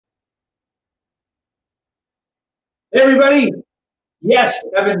Hey, everybody. Yes,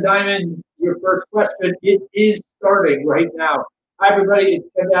 Evan Diamond, your first question. It is starting right now. Hi, everybody. It's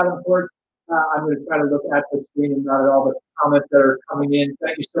Ken Davenport. I'm going to try to look at the screen and not at all the comments that are coming in.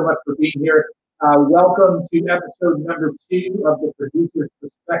 Thank you so much for being here. Welcome to episode number 2 of the Producer's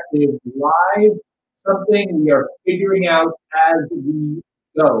Perspective Live, something we are figuring out as we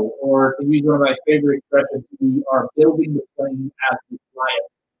go, or to use one of my favorite expressions, we are building the plane as we fly it.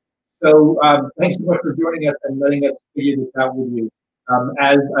 So thanks so much for joining us and letting us figure this out with you.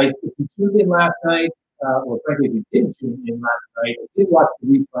 If you tuned in last night, or frankly, if you didn't tune in last night, I did watch the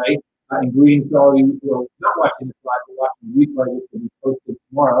replay, and greetings to all you who are not watching this live, but watching the replay, which will be posted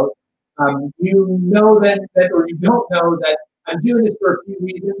tomorrow. You know or you don't know that I'm doing this for a few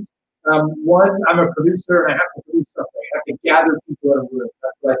reasons. One, I'm a producer and I have to produce something. I have to gather people in a room.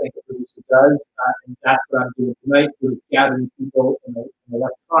 That's what I think a producer does, and that's what I'm doing tonight, is gathering people in an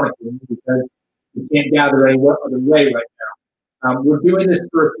electronic room because we can't gather any other way right now. We're doing this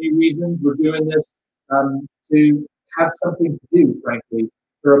for a few reasons. We're doing this to have something to do, frankly,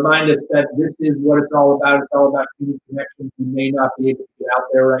 to remind us that this is what it's all about. It's all about human connections. We may not be able to get out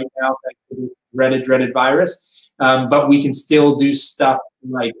there right now thanks to this dreaded virus, but we can still do stuff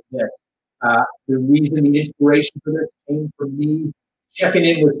like this. The reason, the inspiration for this came from me checking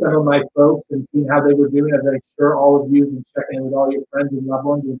in with some of my folks and seeing how they were doing. I'm sure all of you have been checking in with all your friends and loved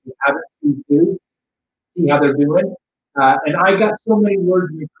ones. If you haven't, please do. See how they're doing. And I got so many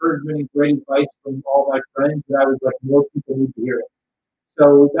words of encouragement and great advice from all my friends that I was like, more people need to hear it.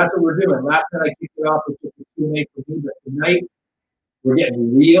 So that's what we're doing. Last night I kicked it off with just a Q&A for me, but tonight we're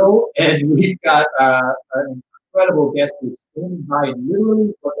getting real, and we've got an incredible guest who's standing by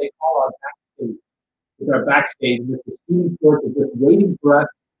literally what they call our backstage. It's our backstage. Mr. Steven Schwartz is just waiting for us.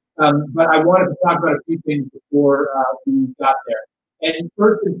 But I wanted to talk about a few things before we got there. And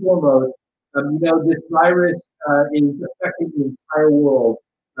first and foremost, this virus is affecting the entire world,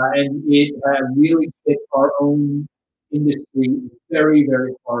 and it really hit our own industry very,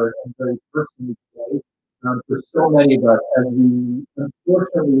 very hard and very personally today. For so many of us, as we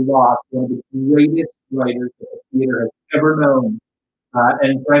unfortunately lost one of the greatest writers that the theater has ever known,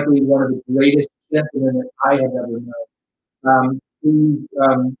 and frankly, one of the greatest gentlemen that I have ever known. Please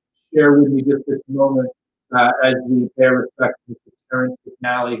share with me just this moment as we pay respect to Mr. Terrence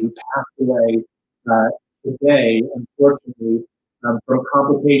McNally, who passed away today, unfortunately, from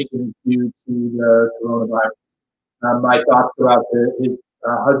complications due to the coronavirus. My thoughts go out to his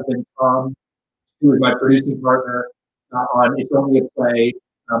husband, Tom, who was my producing partner on It's Only a Play,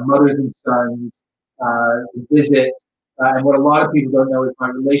 Mothers and Sons, The Visit. And what a lot of people don't know is my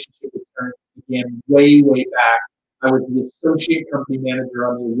relationship with Terrence began way, way back. I was the associate company manager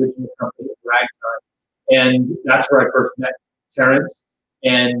on the original company at Ragtime. And that's where I first met Terrence,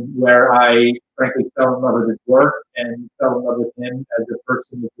 and where I frankly fell in love with his work and fell in love with him as a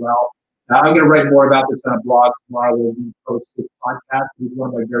person as well. I'm going to write more about this on a blog tomorrow. We'll be posting a podcast. He's one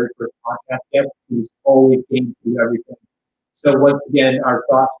of my very first podcast guests. He's always came through everything. So once again, our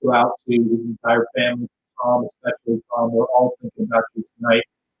thoughts go out to his entire family, Tom, especially Tom. We're all thinking about you tonight.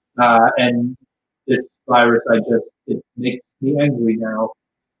 And this virus, it makes me angry now.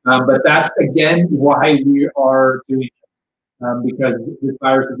 But that's, again, why we are doing this, because this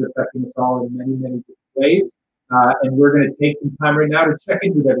virus is affecting us all in many, many different ways. And we're going to take some time right now to check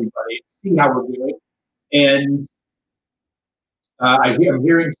in with everybody and see how we're doing. And I'm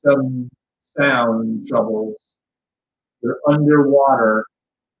hearing some sound troubles. They're underwater.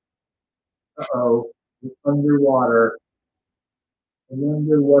 Uh-oh, they're underwater. I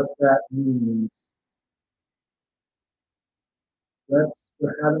wonder what that means. We're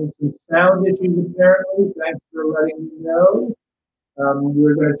having some sound issues apparently. Thanks for letting me know.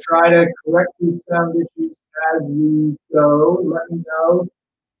 We're going to try to correct these sound issues as we go. Let me know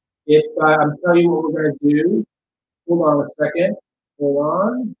if I'm telling you what we're going to do. Hold on a second. Hold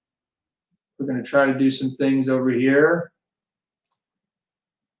on. We're going to try to do some things over here.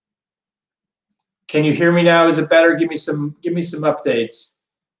 Can you hear me now? Is it better? Give me some updates.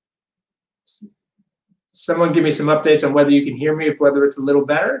 Someone give me some updates on whether you can hear me, whether it's a little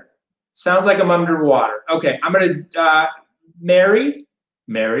better. Sounds like I'm underwater. Okay, I'm going to, Mary,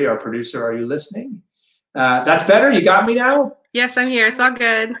 our producer, are you listening? That's better? You got me now? Yes, I'm here. It's all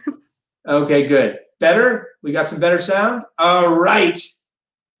good. Okay, good. Better? We got some better sound? All right.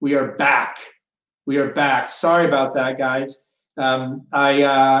 We are back. Sorry about that, guys. Well,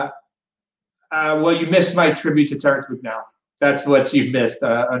 you missed my tribute to Terrence McNally. That's what you missed,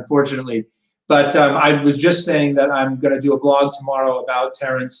 unfortunately. But I was just saying that I'm going to do a blog tomorrow about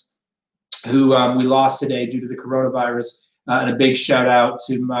Terrence, who we lost today due to the coronavirus. And a big shout out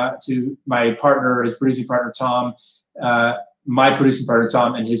to my partner, his producing partner, Tom, my producing partner,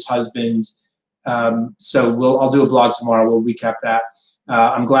 Tom, and his husband. So I'll do a blog tomorrow. We'll recap that.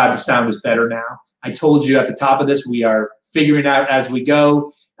 I'm glad the sound is better now. I told you at the top of this, we are figuring out as we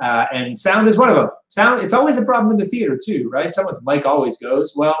go, and sound is one of them. Sound, it's always a problem in the theater too, right? Someone's mic always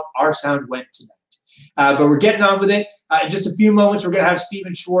goes. Well, our sound went tonight, but we're getting on with it. In just a few moments, we're going to have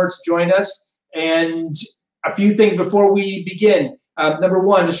Stephen Schwartz join us, and a few things before we begin. Number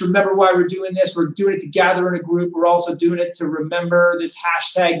one, just remember why we're doing this. We're doing it to gather in a group. We're also doing it to remember this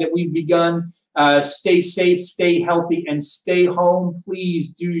hashtag that we've begun. Stay safe, stay healthy, and stay home. Please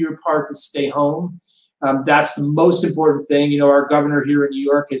do your part to stay home. That's the most important thing. You know, our governor here in New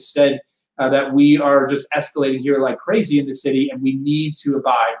York has said that we are just escalating here like crazy in the city, and we need to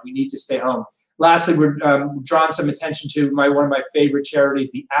abide. We need to stay home. Lastly, we're drawing some attention to one of my favorite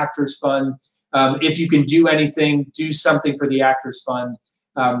charities, the Actors Fund. If you can do anything, do something for the Actors Fund.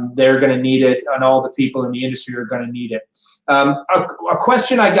 They're going to need it, and all the people in the industry are going to need it. A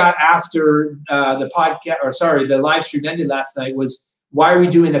question I got after the live stream ended last night was, why are we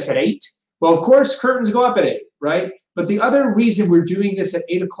doing this at 8? Well, of course, curtains go up at 8, right? But the other reason we're doing this at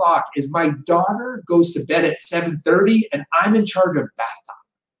 8 o'clock is my daughter goes to bed at 7:30, and I'm in charge of bath time.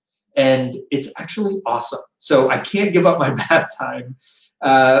 And it's actually awesome. So I can't give up my bath time.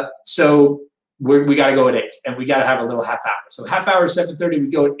 So we got to go at 8, and we got to have a little half hour. So half hour, 7:30, we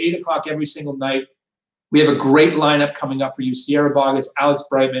go at 8 o'clock every single night. We have a great lineup coming up for you. Sierra Bogus, Alex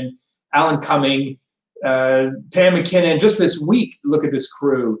Brightman, Alan Cumming, Pam McKinnon. Just this week, look at this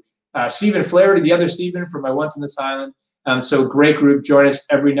crew. Stephen Flaherty, the other Stephen from My Once in the Silent. So great group. Join us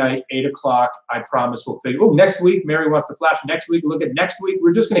every night, 8 o'clock. I promise we'll figure. Oh, next week, Mary Wants to Flash. Next week, look at next week.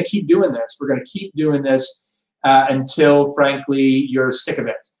 We're just going to keep doing this. We're going to keep doing this until, frankly, you're sick of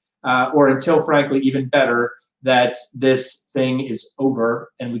it. Or until, frankly, even better, that this thing is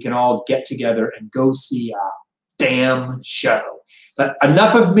over and we can all get together and go see a damn show. But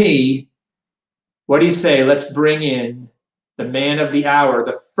enough of me. What do you say? Let's bring in the man of the hour,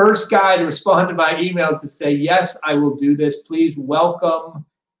 the first guy to respond to my email to say, yes, I will do this. Please welcome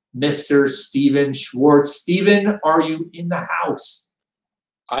Mr. Stephen Schwartz. Stephen, are you in the house?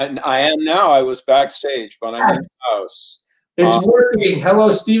 I am now. I was backstage, but I'm in the house. It's working.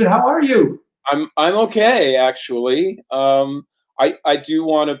 Hello, Stephen. How are you? I'm okay, actually. I do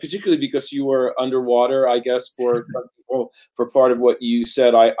want to, particularly because you were underwater, I guess, for part of what you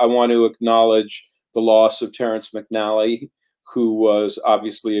said, I want to acknowledge the loss of Terrence McNally, who was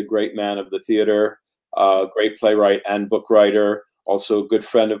obviously a great man of the theater, great playwright and book writer, also a good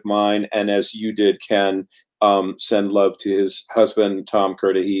friend of mine. And as you did, Ken, send love to his husband, Tom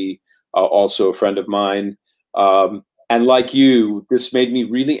Curtahy, also a friend of mine. And like you, this made me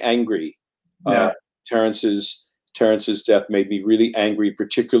really angry. Yeah. Terrence's death made me really angry,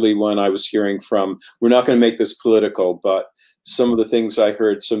 particularly when I was hearing from, we're not going to make this political, but some of the things I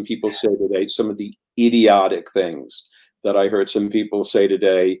heard some people say today, some of the idiotic things that I heard some people say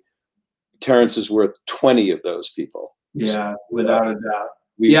today, Terrence is worth 20 of those people. Yeah, so, without a doubt.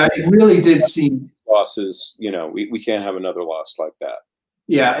 It really did seem. Losses, you know, we can't have another loss like that.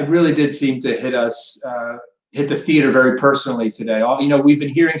 Yeah, it really did seem to hit us, hit the theater very personally today. You know, we've been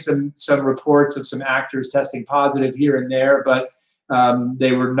hearing some reports of some actors testing positive here and there, but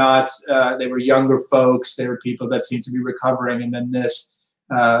they were not, they were younger folks. They were people that seemed to be recovering. And then this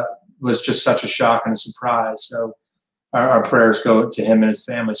was just such a shock and a surprise. So our prayers go to him and his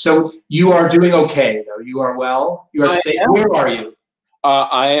family. So you are doing okay, though. You are well. You are safe. Where are you?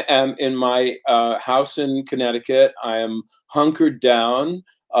 I am in my house in Connecticut. I am hunkered down.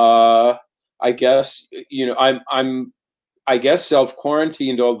 I guess, you know, I'm I guess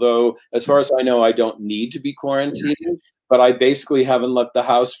self-quarantined, although as far as I know, I don't need to be quarantined, but I basically haven't left the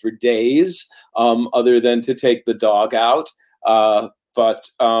house for days, other than to take the dog out. And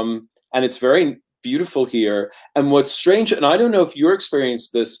it's very beautiful here. And what's strange, and I don't know if you're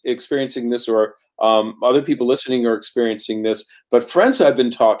experiencing this or other people listening are experiencing this, but friends I've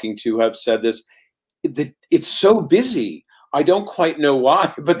been talking to have said this, that it's so busy. I don't quite know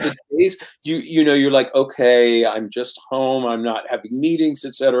why, but the days you know, you're like, okay, I'm just home, I'm not having meetings,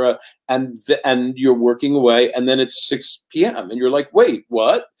 etc. And you're working away, and then it's 6 p.m. and you're like, wait,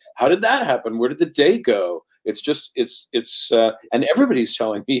 what? How did that happen? Where did the day go? It's just and everybody's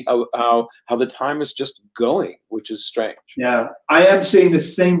telling me how the time is just going, which is strange. Yeah, I am seeing the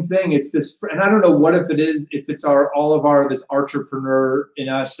same thing. It's this, and I don't know what if it's all of this entrepreneur in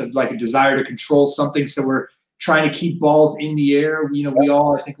us of like a desire to control something. So we're trying to keep balls in the air. You know, we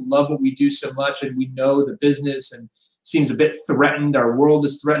all, I think, love what we do so much, and we know the business and seems a bit threatened. Our world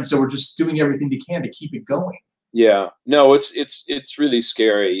is threatened, so we're just doing everything we can to keep it going. Yeah, no, it's really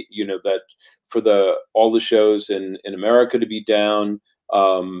scary, you know, that for all the shows in America to be down,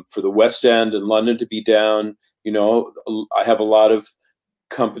 for the West End in London to be down. You know, I have a lot of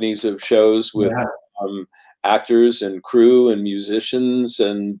companies of shows with Yeah. um, actors and crew and musicians,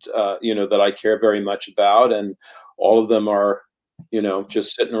 and you know, that I care very much about, and all of them are, you know,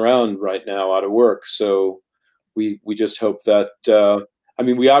 just sitting around right now out of work. So we just hope that I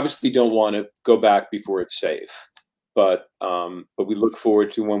mean, we obviously don't want to go back before it's safe, but we look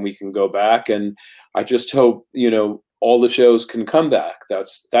forward to when we can go back, and I just hope, you know, all the shows can come back.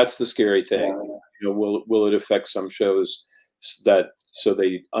 That's the scary thing. You know, will it affect some shows that so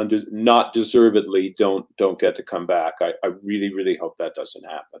they not deservedly don't get to come back? I really hope that doesn't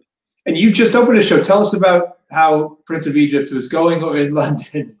happen. And you just opened a show. Tell us about how Prince of Egypt was going in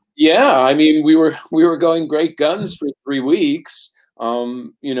London. Yeah, I mean, we were going great guns for 3 weeks.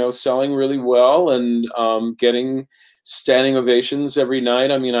 You know, selling really well, and getting standing ovations every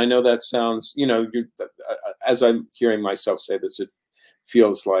night. I mean, I know that sounds, you know, as I'm hearing myself say this, it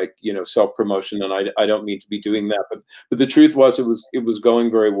feels like, you know, self-promotion, and I don't mean to be doing that, but the truth was it was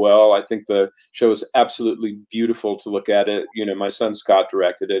going very well. I think the show is absolutely beautiful to look at it. You know, my son Scott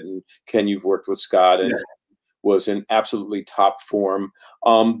directed it, and Ken, you've worked with Scott, and was in absolutely top form.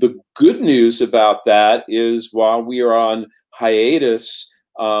 The good news about that is, while we are on hiatus,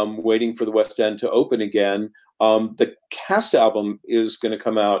 waiting for the West End to open again, the cast album is going to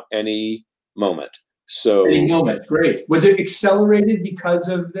come out any moment. So any moment, great. Was it accelerated because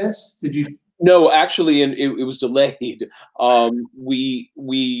of this? Did you? No, actually, and it was delayed.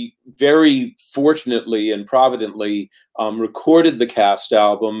 We very fortunately and providently recorded the cast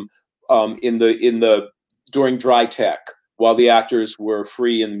album in the during dry tech, while the actors were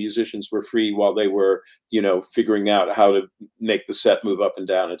free and the musicians were free, while they were, you know, figuring out how to make the set move up and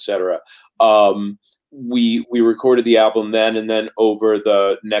down, etc. We recorded the album then, and then over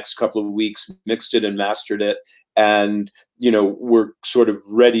the next couple of weeks mixed it and mastered it, and, you know, we're sort of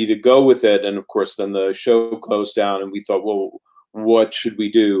ready to go with it. And of course, then the show closed down, and we thought, well, what should we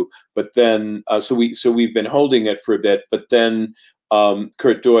do? But then so we've been holding it for a bit, but then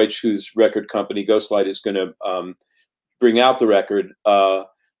Kurt Deutsch, whose record company Ghostlight is going to bring out the record,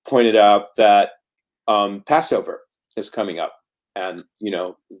 pointed out that Passover is coming up, and, you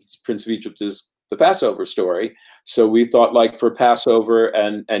know, Prince of Egypt is the Passover story. So we thought, like, for Passover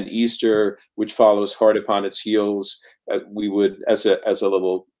and Easter, which follows hard upon its heels, we would, as a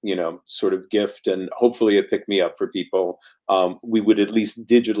little, you know, sort of gift, and hopefully a pick me up for people, we would at least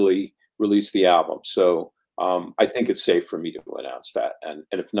digitally release the album. So I think it's safe for me to announce that, and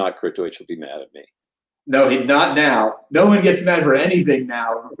if not, Kurt Deutsch will be mad at me. No, not now. No one gets mad for anything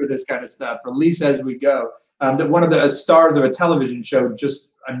now for this kind of stuff. Release as we go. That one of the stars of a television show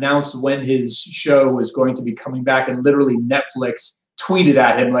just announced when his show was going to be coming back, and literally Netflix tweeted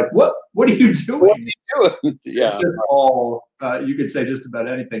at him like, "What are you doing?" What are you doing? Yeah. It's just all you could say just about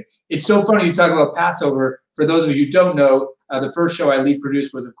anything. It's so funny you talk about Passover. For those of you who don't know, the first show I lead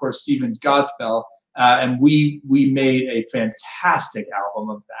produced was, of course, Stephen's Godspell. And we made a fantastic album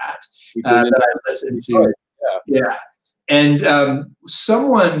of that that I listened to. Yeah. And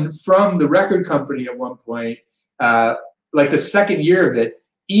someone from the record company at one point, like the second year of it,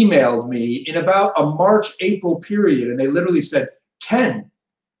 emailed me in about a March-April period, and they literally said, "Ken,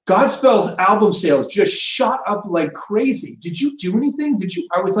 Godspell's album sales just shot up like crazy. Did you do anything? Did you?"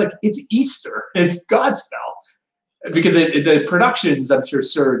 I was like, "It's Easter. It's Godspell." Because the productions, I'm sure,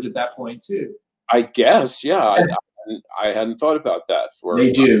 surged at that point too. I guess, yeah. I hadn't thought about that.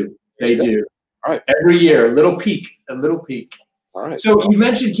 They do. All right. Every year, a little peak. All right. So you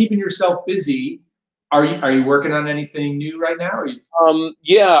mentioned keeping yourself busy. Are you working on anything new right now? Are you?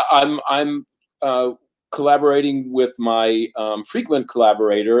 Yeah, I'm collaborating with my frequent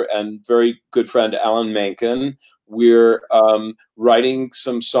collaborator and very good friend Alan Menken. We're writing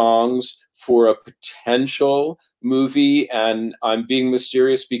some songs for a potential movie, and I'm being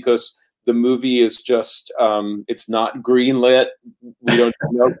mysterious because the movie is just, it's not greenlit. We don't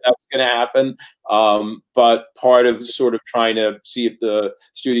know if that's going to happen. But part of sort of trying to see if the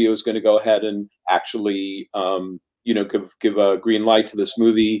studio is going to go ahead and actually, you know, give a green light to this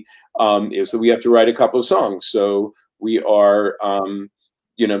movie is that we have to write a couple of songs. So we are,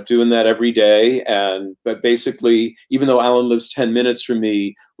 you know, doing that every day. But basically, even though Alan lives 10 minutes from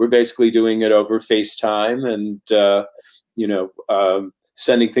me, we're basically doing it over FaceTime, and, you know,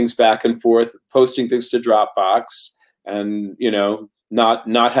 sending things back and forth, posting things to Dropbox, and, you know,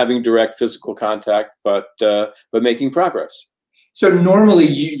 not having direct physical contact, but making progress. So normally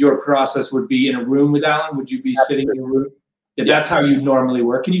your process would be in a room with Alan. Would you be sitting in a room? Yeah, that's how you normally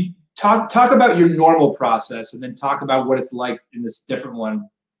work. Can you talk about your normal process, and then talk about what it's like in this different one.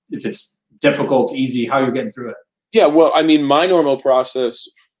 If it's difficult, easy, how you're getting through it. Yeah, well, I mean, my normal process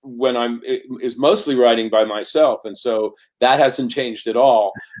when is mostly writing by myself, and so that hasn't changed at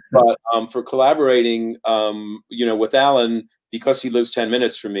all. But for collaborating, with Alan, because he lives 10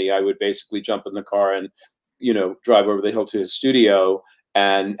 minutes from me, I would basically jump in the car and drive over the hill to his studio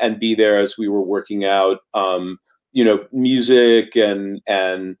and be there as we were working out, music and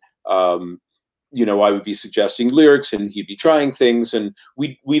I would be suggesting lyrics and he'd be trying things, and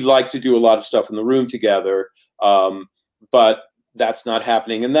we like to do a lot of stuff in the room together. But that's not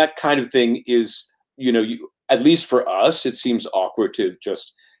happening. And that kind of thing is, at least for us, it seems awkward to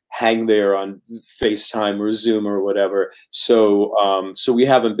just hang there on FaceTime or Zoom or whatever. So we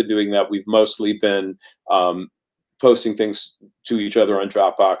haven't been doing that. We've mostly been posting things to each other on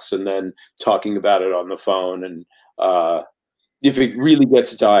Dropbox and then talking about it on the phone. And if it really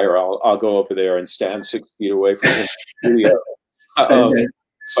gets dire, I'll go over there and stand 6 feet away from him.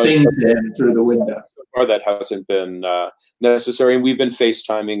 Sing to him through the window. So far, that hasn't been necessary, and we've been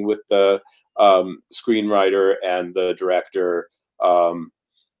FaceTiming with the screenwriter and the director.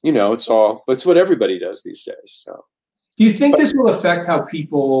 It's what everybody does these days. So, do you think this will affect how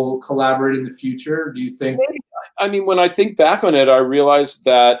people collaborate in the future? Do you think? I mean, when I think back on it, I realized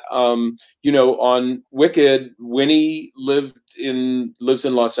that on Wicked, Winnie lives in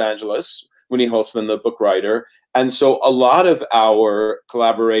Los Angeles. Winnie Holzman, the book writer. And so a lot of our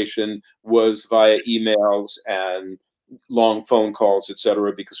collaboration was via emails and long phone calls, et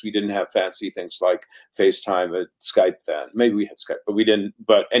cetera, because we didn't have fancy things like FaceTime and Skype then. Maybe we had Skype, but we didn't.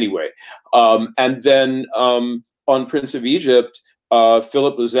 But anyway. And then on Prince of Egypt,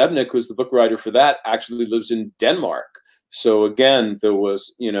 Philip Lezebnik, who's the book writer for that, actually lives in Denmark. So again, there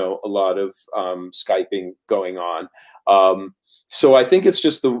was, a lot of Skyping going on. So I think it's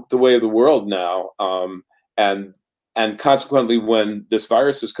just the way of the world now, and consequently, when this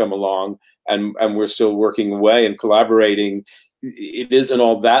virus has come along and we're still working away and collaborating, it isn't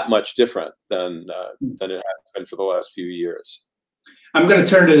all that much different than it has been for the last few years. I'm going to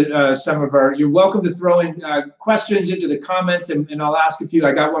turn to some of our. You're welcome to throw in questions into the comments, and I'll ask a few.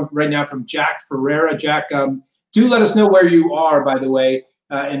 I got one right now from Jack Ferreira. Jack, do let us know where you are, by the way.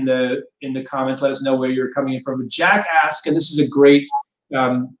 In the comments, let us know where you're coming in from. Jack asks, and this is a great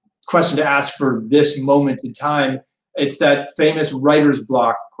question to ask for this moment in time. It's that famous writer's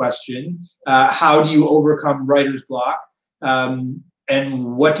block question. How do you overcome writer's block? And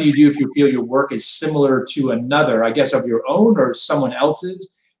what do you do if you feel your work is similar to another, I guess, of your own or someone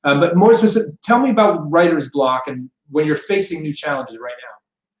else's? But more specific, tell me about writer's block and when you're facing new challenges right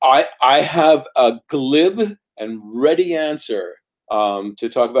now. I have a glib and ready answer to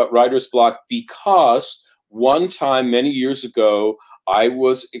talk about writer's block, because one time many years ago, I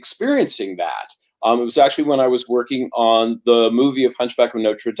was experiencing that. It was actually when I was working on the movie of Hunchback of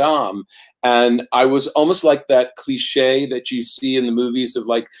Notre Dame. And I was almost like that cliche that you see in the movies of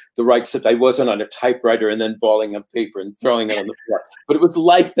like the right, except I wasn't on a typewriter and then balling up paper and throwing it on the floor. But it was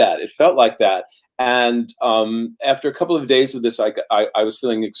like that. It felt like that. And after a couple of days of this, I was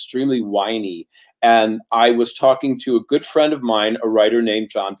feeling extremely whiny. And I was talking to a good friend of mine, a writer named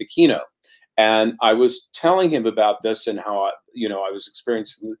John Pacino. And I was telling him about this and how I was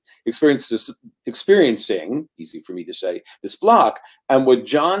experiencing, easy for me to say, this block. And what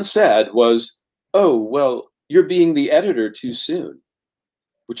John said was, "Oh, well, you're being the editor too soon,"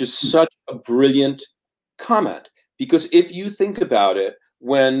 which is such a brilliant comment. Because if you think about it,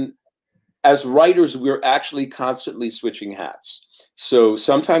 when as writers, we're actually constantly switching hats. So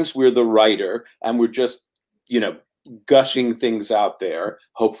sometimes we're the writer and we're just, gushing things out there.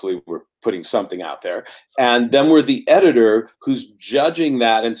 Hopefully we're putting something out there. And then we're the editor who's judging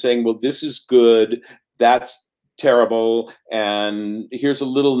that and saying, well, this is good, that's terrible, and here's a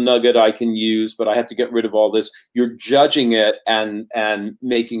little nugget I can use, but I have to get rid of all this. You're judging it and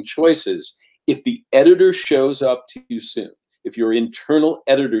making choices. If the editor shows up too soon, if your internal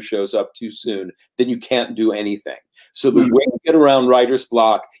editor shows up too soon, then you can't do anything. So the way to get around writer's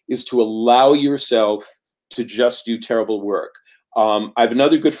block is to allow yourself to just do terrible work. I have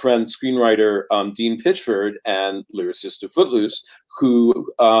another good friend, screenwriter Dean Pitchford, and lyricist of Footloose,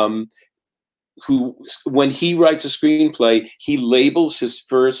 who when he writes a screenplay, he labels his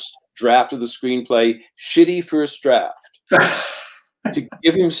first draft of the screenplay "shitty first draft" to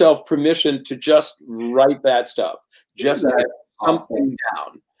give himself permission to just write bad stuff, just to get something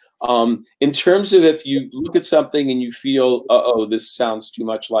down. In terms of if you look at something and you feel, uh-oh, this sounds too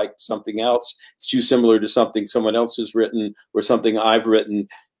much like something else, it's too similar to something someone else has written or something I've written,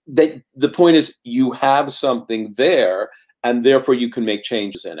 the point is you have something there and therefore you can make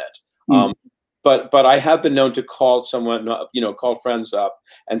changes in it. Mm. But I have been known to call someone, call friends up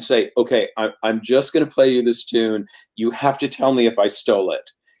and say, okay, I'm just going to play you this tune. You have to tell me if I stole it.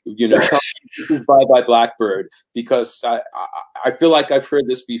 Tell me this is Bye Bye Blackbird, because I feel like I've heard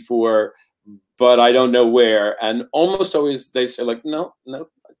this before, but I don't know where. And almost always they say like, no, I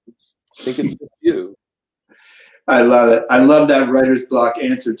think it's just you. I love it. I love that writer's block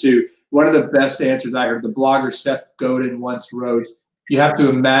answer too. One of the best answers I heard, the blogger Seth Godin once wrote, you have to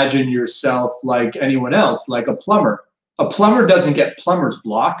imagine yourself like anyone else, like a plumber. A plumber doesn't get plumber's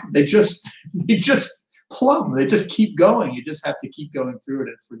block. They just plumb. They just keep going. You just have to keep going through it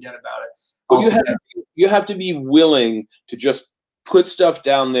and forget about it. Well, you have to be willing to just put stuff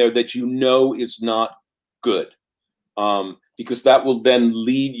down there that you know is not good, because that will then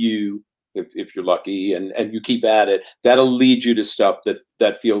lead you, if you're lucky and you keep at it, that'll lead you to stuff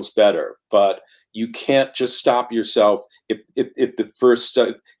that feels better. But you can't just stop yourself if the first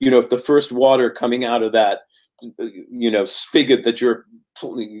if the first water coming out of that spigot that you're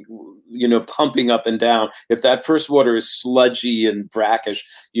pumping up and down, if that first water is sludgy and brackish,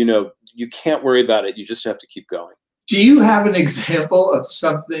 you can't worry about it. You just have to keep going. Do you have an example of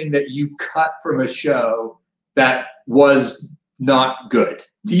something that you cut from a show that was not good?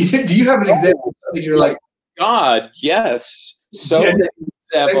 Do you have an example of something you're like, God, yes. So many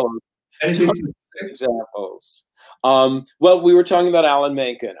examples. Well, we were talking about Alan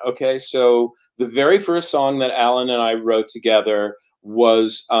Menken. Okay, so the very first song that Alan and I wrote together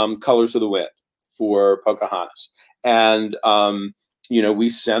was Colors of the Wind for Pocahontas. And, we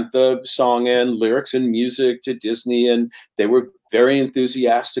sent the song in, lyrics and music, to Disney, and they were very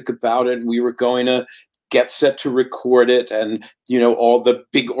enthusiastic about it. And we were going to get set to record it, and all the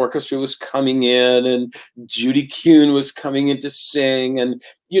big orchestra was coming in, and Judy Kuhn was coming in to sing, and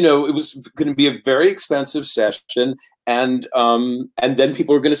it was going to be a very expensive session, and then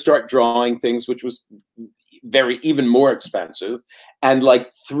people were going to start drawing things, which was even more expensive. And like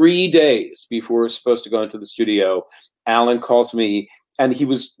 3 days before we were supposed to go into the studio, Alan calls me. And he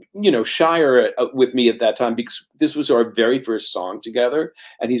was, shyer with me at that time because this was our very first song together.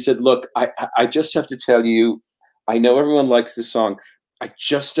 And he said, look, I just have to tell you, I know everyone likes this song. I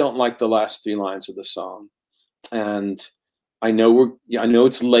just don't like the last 3 lines of the song. And I know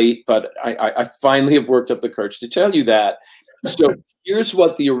it's late, but I finally have worked up the courage to tell you that. So here's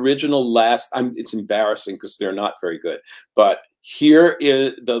what the original it's embarrassing because they're not very good, but here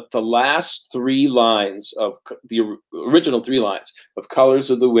is the last 3 lines of the original 3 lines of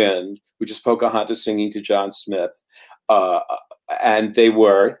Colors of the Wind, which is Pocahontas singing to John Smith. And they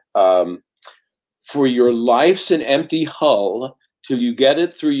were, for your life's an empty hull, till you get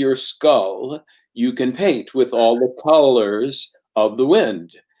it through your skull, you can paint with all the colors of the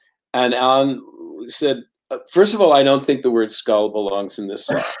wind. And Alan said, first of all, I don't think the word skull belongs in this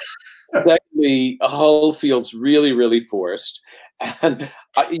song. Secondly, hull feels really, really forced. And,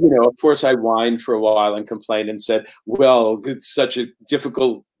 of course, I whined for a while and complained and said, well, it's such a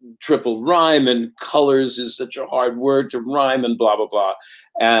difficult triple rhyme, and colors is such a hard word to rhyme, and blah, blah, blah.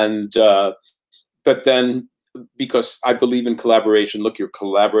 And but then, because I believe in collaboration, look, your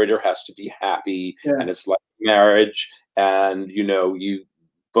collaborator has to be happy, and it's like marriage, and, you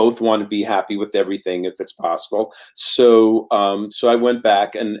both want to be happy with everything if it's possible. So so I went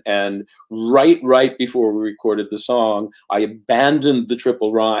back and right before we recorded the song, I abandoned the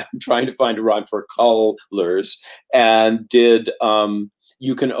triple rhyme, trying to find a rhyme for colors, and did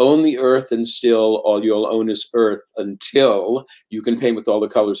you can own the earth, and still all you'll own is earth until you can paint with all the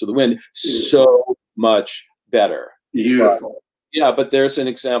colors of the wind. So much better. Beautiful. But there's an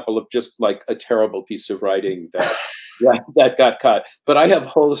example of just like a terrible piece of writing that got cut. But I have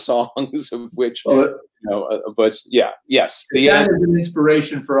whole songs of which, but yes. That is an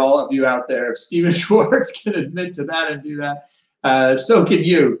inspiration for all of you out there. If Stephen Schwartz can admit to that and do that, so can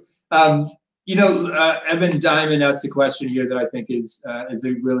you. Evan Diamond asked a question here that I think is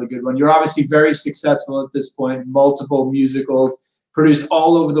a really good one. You're obviously very successful at this point, multiple musicals produced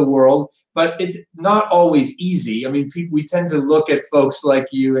all over the world, but it's not always easy. I mean, we tend to look at folks like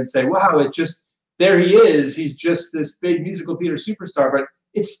you and say, wow, there he is. He's just this big musical theater superstar, but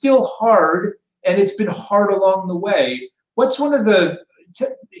it's still hard, and it's been hard along the way. What's one of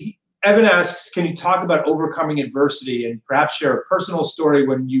Evan asks, can you talk about overcoming adversity and perhaps share a personal story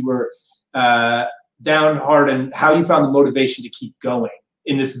when you were down hard and how you found the motivation to keep going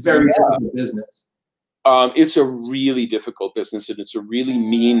in this very difficult business? It's a really difficult business, and it's a really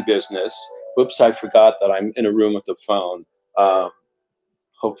mean business. Whoops, I forgot that I'm in a room with the phone.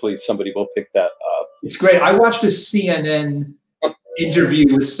 Hopefully somebody will pick that up. It's great. I watched a CNN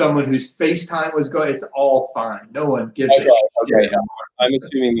interview with someone whose FaceTime was going. It's all fine. No one gives a shit. Okay. I'm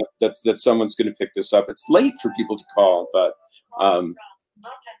assuming that someone's going to pick this up. It's late for people to call, but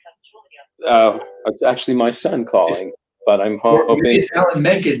it's actually my son calling. But I'm hoping it's Alan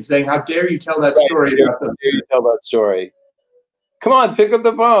Menken saying, "How dare you tell that story about them?" How dare you tell that story? Come on, pick up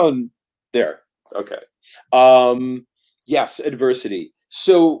the phone. There. Okay. Yes, adversity.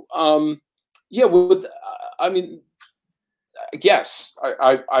 So, yeah, I mean, yes,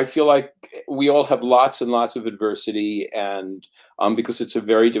 I feel like we all have lots and lots of adversity, and because it's a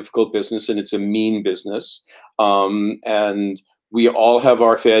very difficult business and it's a mean business, and we all have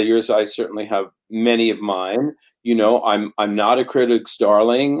our failures. I certainly have many of mine. You know, I'm not a critic's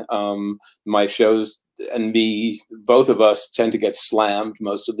darling. My shows and me, both of us, tend to get slammed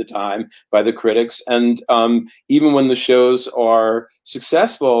most of the time by the critics. And even when the shows are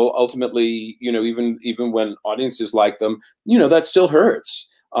successful, ultimately, you know, even when audiences like them, you know, that still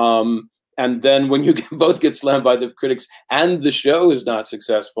hurts. And then when you both get slammed by the critics and the show is not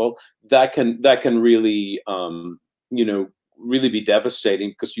successful, that can really, you know, really be devastating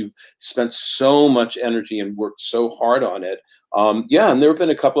because you've spent so much energy and worked so hard on it. Yeah, and there have been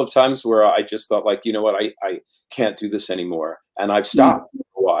a couple of times where I just thought, like, you know what, I can't do this anymore, and I've stopped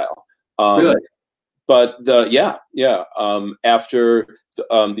for a while. Really? But after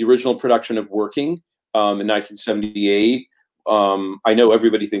the original production of Working in 1978, I know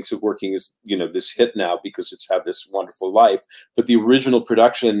everybody thinks of Working as, you know, this hit now because it's had this wonderful life, but the original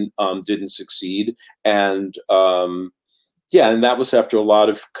production didn't succeed, and yeah, and that was after a lot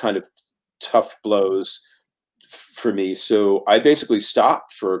of kind of tough blows for me. So I basically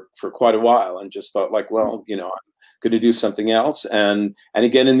stopped for quite a while and just thought, like, well, you know, I'm going to do something else. And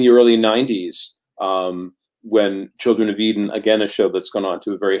again, in the early 90s, when Children of Eden, again, a show that's gone on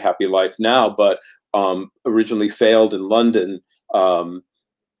to a very happy life now, but originally failed in London,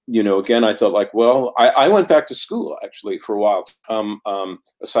 you know, again, I thought, like, well, I went back to school actually for a while to become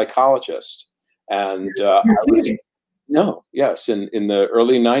a psychologist. And no, yes, in the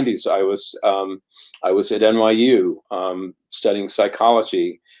early 90s, I was at NYU studying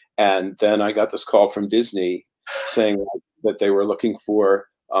psychology, and then I got this call from Disney saying that they were looking for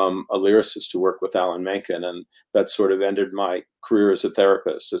a lyricist to work with Alan Menken, and that sort of ended my career as a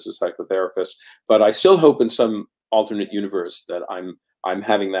therapist, as a psychotherapist. But I still hope in some alternate universe that I'm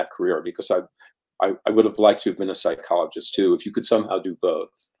having that career, because I would have liked to have been a psychologist too, if you could somehow do both.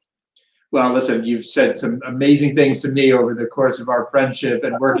 Well, listen, you've said some amazing things to me over the course of our friendship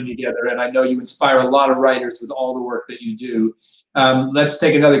and working together, and I know you inspire a lot of writers with all the work that you do. Let's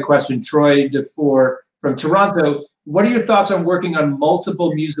take another question. Troy DeFore from Toronto. What are your thoughts on working on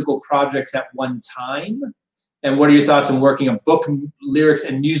multiple musical projects at one time? And what are your thoughts on working on book, lyrics,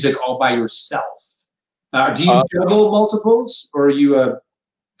 and music all by yourself? Do you juggle multiples, or are you a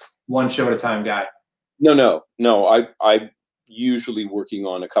one show at a time guy? No. I usually working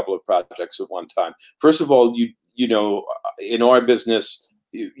on a couple of projects at one time. First of all, you know, in our business,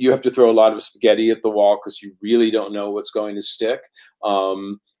 you have to throw a lot of spaghetti at the wall because you really don't know what's going to stick.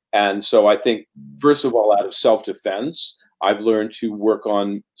 And so I think, first of all, out of self-defense, I've learned to work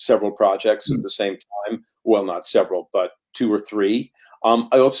on several projects at the same time. Well, not several, but 2 or 3. I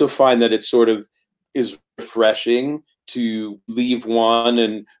also find that it sort of is refreshing to leave one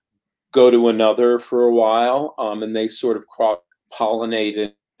and go to another for a while, and they sort of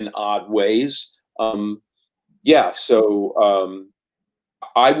cross-pollinate in odd ways. Yeah, so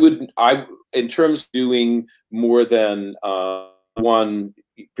in terms of doing more than one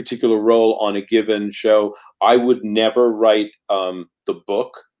particular role on a given show, I would never write the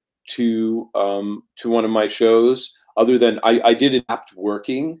book to one of my shows, other than I did adapt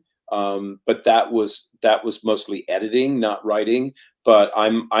Working, but that was mostly editing, not writing. But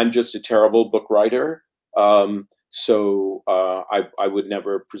I'm just a terrible book writer, so I would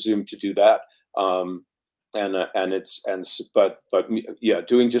never presume to do that. But yeah,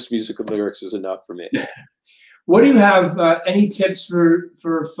 doing just music and lyrics is enough for me. What do you have? Any tips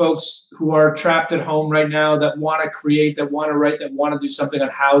for folks who are trapped at home right now that want to create, that want to write, that want to do something, on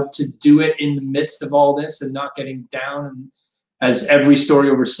how to do it in the midst of all this and not getting down, and as every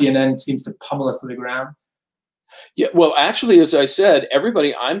story over CNN seems to pummel us to the ground? Yeah, well, actually, as I said,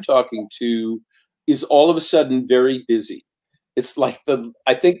 everybody I'm talking to is all of a sudden very busy. It's like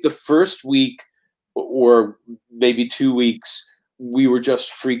I think the first week or maybe 2 weeks, we were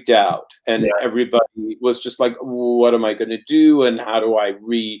just freaked out, and everybody was just like, what am I going to do? And how do I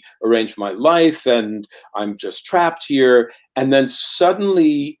rearrange my life? And I'm just trapped here. And then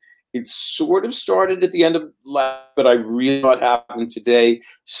suddenly It sort of started at the end of last, but I really what happened today.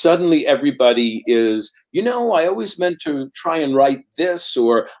 Suddenly everybody is, I always meant to try and write this,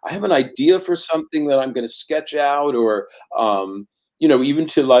 or I have an idea for something that I'm going to sketch out, or, even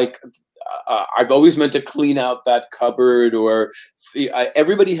to like, I've always meant to clean out that cupboard, or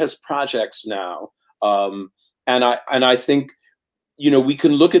everybody has projects now. And I think, we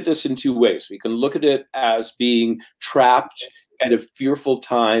can look at this in two ways. We can look at it as being trapped at a fearful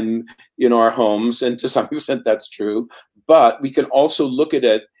time in our homes, and to some extent that's true, but we can also look at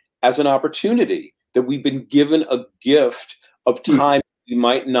it as an opportunity that we've been given a gift of time we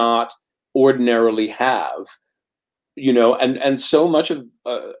might not ordinarily have. And so much of,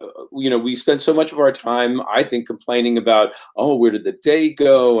 we spend so much of our time, I think, complaining about, oh, where did the day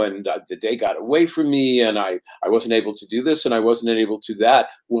go? And the day got away from me, and I wasn't able to do this, and I wasn't able to do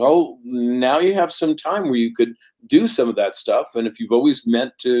that. Well, now you have some time where you could do some of that stuff. And if you've always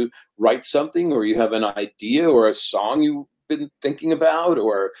meant to write something, or you have an idea or a song you've been thinking about,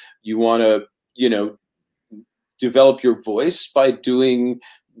 or you want to, develop your voice by doing,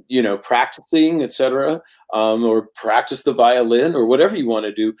 practicing, etc., or practice the violin, or whatever you want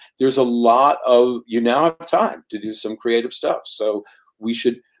to do, there's a lot of, you now have time to do some creative stuff. So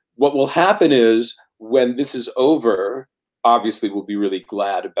what will happen is, when this is over, obviously we'll be really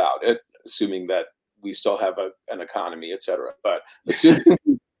glad about it, assuming that we still have an economy, etc. But assuming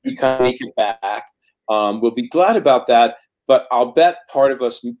we can make it back, we'll be glad about that. But I'll bet part of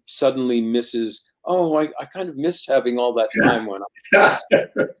us suddenly misses, oh, I kind of missed having all that time when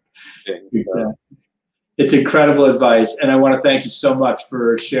It's incredible advice, and I want to thank you so much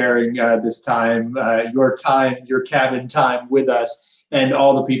for sharing this time, your cabin time with us, and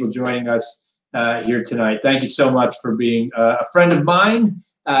all the people joining us here tonight. Thank you so much for being a friend of mine,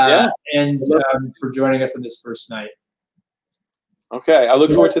 and for joining us on this first night. Okay, I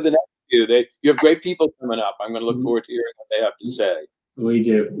look forward to the next few. You have great people coming up. I'm going to look forward to hearing what they have to say. We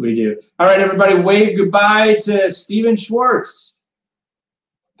do. All right, everybody, wave goodbye to Stephen Schwartz.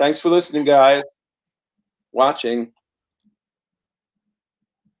 Thanks for listening, guys. Watching.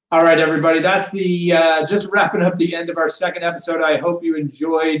 All right, everybody, that's the just wrapping up the end of our second episode. I hope you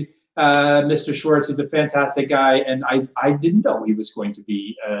enjoyed Mr. Schwartz. He's a fantastic guy, and I didn't know he was going to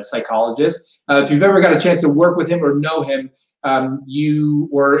be a psychologist. If you've ever got a chance to work with him or know him, you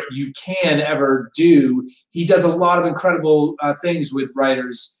can ever do. He does a lot of incredible things with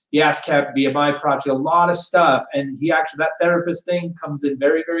writers. The ASCAP BMI project, a lot of stuff, and that therapist thing comes in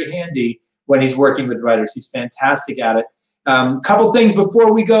very, very handy when he's working with writers. He's fantastic at it. Couple things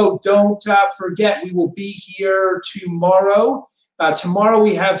before we go. Don't forget, we will be here tomorrow. Tomorrow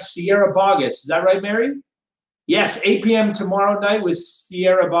we have Sierra Boggess. Is that right, Mary? Yes, 8 p.m. tomorrow night with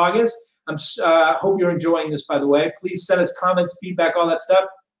Sierra Boggess. I hope you're enjoying this, by the way. Please send us comments, feedback, all that stuff.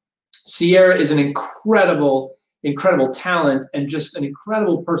 Sierra is an incredible talent, and just an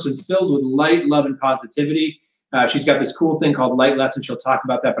incredible person filled with light, love, and positivity. She's got this cool thing called Light Lesson. She'll talk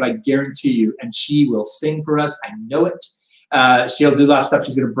about that, but I guarantee you, and she will sing for us. I know it. She'll do a lot of stuff.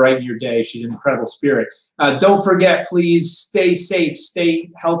 She's going to brighten your day. She's an incredible spirit. Don't forget, please stay safe, stay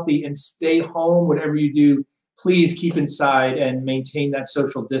healthy, and stay home. Whatever you do, please keep inside and maintain that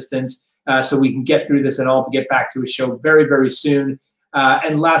social distance so we can get through this and all get back to a show very, very soon.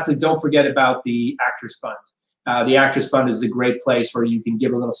 And lastly, don't forget about the Actors Fund. The Actors Fund is the great place where you can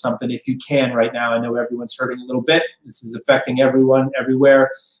give a little something if you can right now. I know everyone's hurting a little bit. This is affecting everyone, everywhere.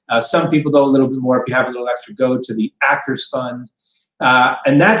 Some people, though, a little bit more. If you have a little extra, go to the Actors Fund.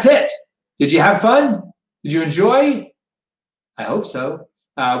 And that's it. Did you have fun? Did you enjoy? I hope so.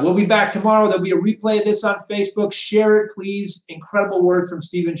 We'll be back tomorrow. There'll be a replay of this on Facebook. Share it, please. Incredible word from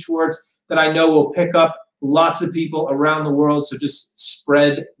Stephen Schwartz that I know will pick up lots of people around the world. So just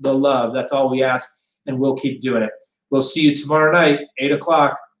spread the love. That's all we ask, and we'll keep doing it. We'll see you tomorrow night, 8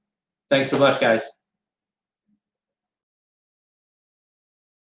 o'clock. Thanks so much, guys.